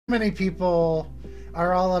Many people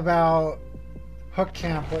are all about Hook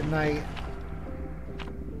Camp at night.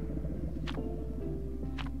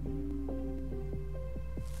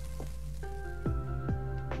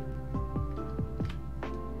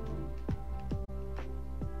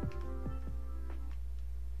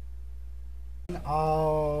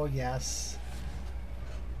 Oh, yes.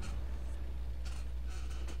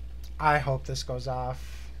 I hope this goes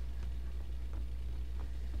off.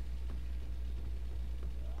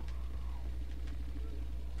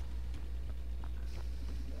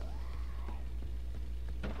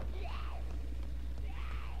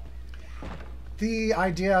 The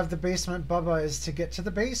idea of the basement, Bubba, is to get to the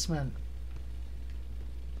basement.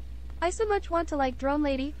 I so much want to like Drone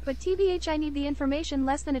Lady, but TBH I need the information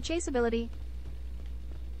less than a chase ability.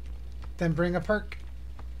 Then bring a perk.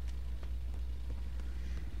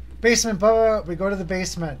 Basement, Bubba, we go to the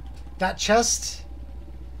basement. That chest,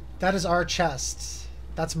 that is our chest.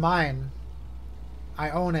 That's mine. I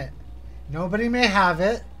own it. Nobody may have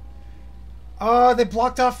it. Oh, they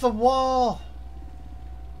blocked off the wall.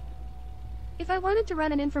 If I wanted to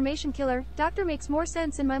run an information killer, Doctor makes more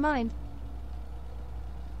sense in my mind.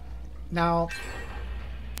 Now,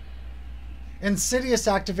 Insidious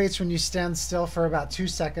activates when you stand still for about 2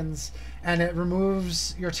 seconds, and it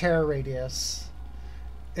removes your terror radius.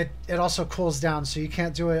 It also cools down, so you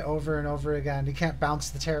can't do it over and over again. You can't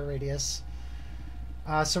bounce the terror radius.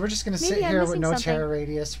 So we're just going to sit here with no terror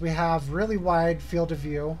radius. We have really wide field of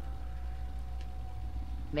view.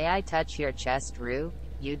 May I touch your chest, Rue?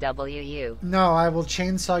 UWU. No, I will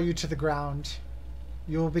chainsaw you to the ground.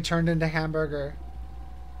 You will be turned into hamburger.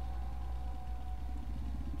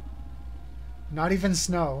 Not even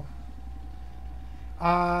snow.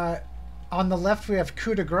 On the left we have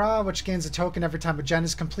coup de grace, which gains a token every time a gen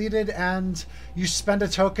is completed, and you spend a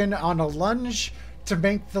token on a lunge to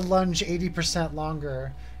make the lunge 80%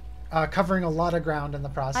 longer, covering a lot of ground in the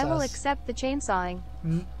process. I will accept the chainsawing.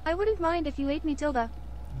 I wouldn't mind if you ate me, Tilda.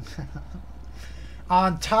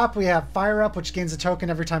 On top we have Fire Up, which gains a token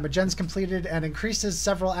every time a gen's completed and increases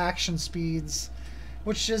several action speeds,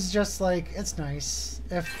 which is just like, it's nice.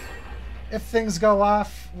 If things go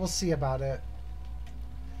off, we'll see about it.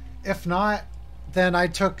 If not, then I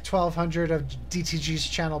took 1,200 of DTG's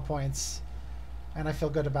channel points, and I feel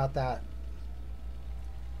good about that.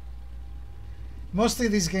 Mostly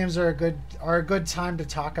these games are a good time to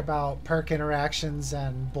talk about perk interactions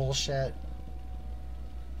and bullshit.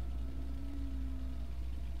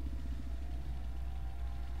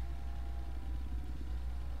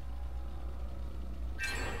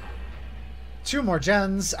 Two more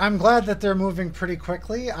gens. I'm glad that they're moving pretty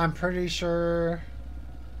quickly. I'm pretty sure.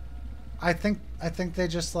 I think they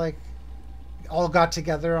just like all got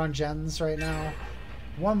together on gens right now.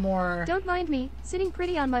 One more. Don't mind me, sitting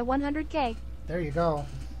pretty on my 100k. There you go.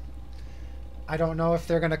 I don't know if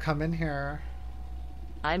they're gonna come in here.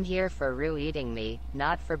 I'm here for Rue eating me,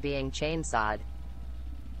 not for being chainsawed.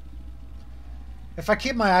 If I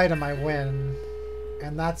keep my item, I win,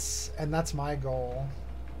 and that's my goal.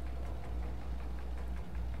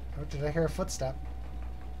 Oh, did I hear a footstep?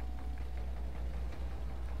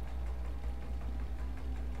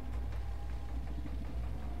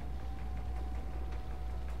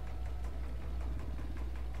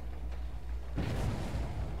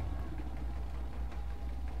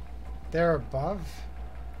 They're above?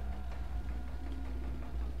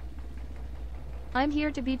 I'm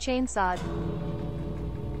here to be chainsawed.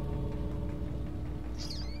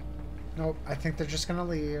 Nope, I think they're just gonna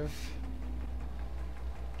leave.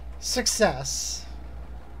 Success.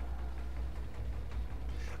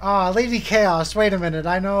 Ah, Lady Chaos. Wait a minute,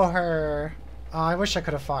 I know her. I wish I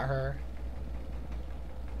could have fought her.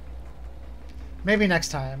 Maybe next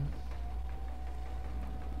time.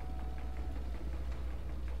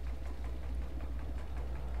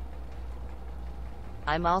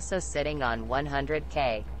 I'm also sitting on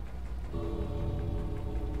 100k.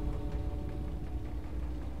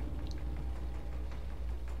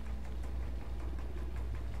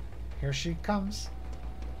 Here she comes.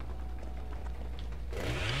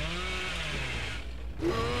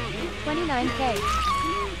 29k.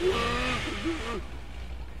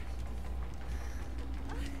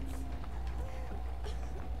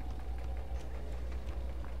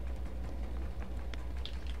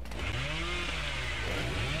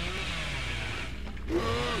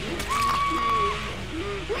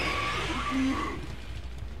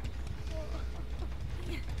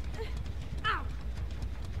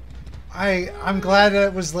 I'm glad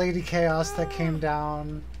it was Lady Chaos that came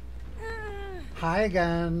down. Hi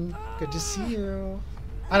again. Good to see you.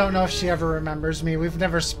 I don't know if she ever remembers me. We've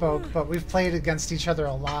never spoke, but we've played against each other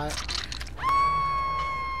a lot.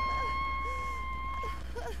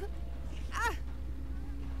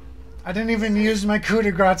 I didn't even use my coup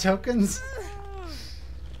de grace tokens.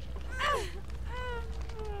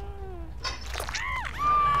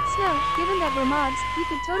 Still, given that we're mods, we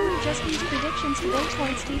could totally just use predictions to build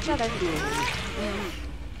points to each other.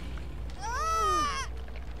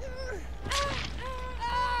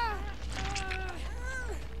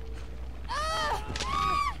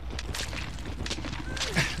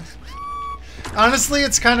 Honestly,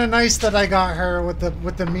 it's kind of nice that I got her with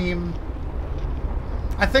the meme.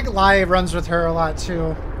 I think Lai runs with her a lot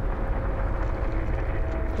too.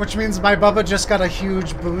 Which means my Bubba just got a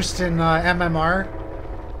huge boost in MMR.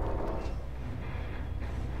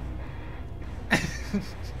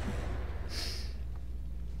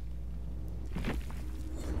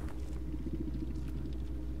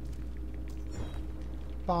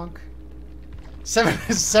 Bonk.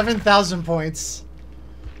 7,000 points.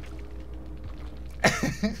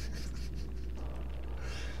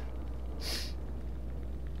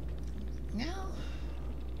 No.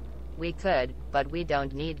 We could, but we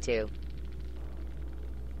don't need to.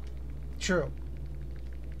 True.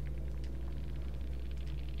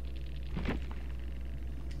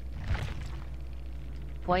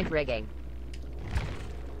 Point rigging.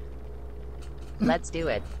 Let's do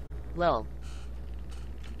it. Lil.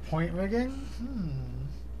 Point rigging?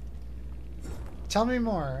 Tell me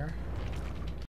more.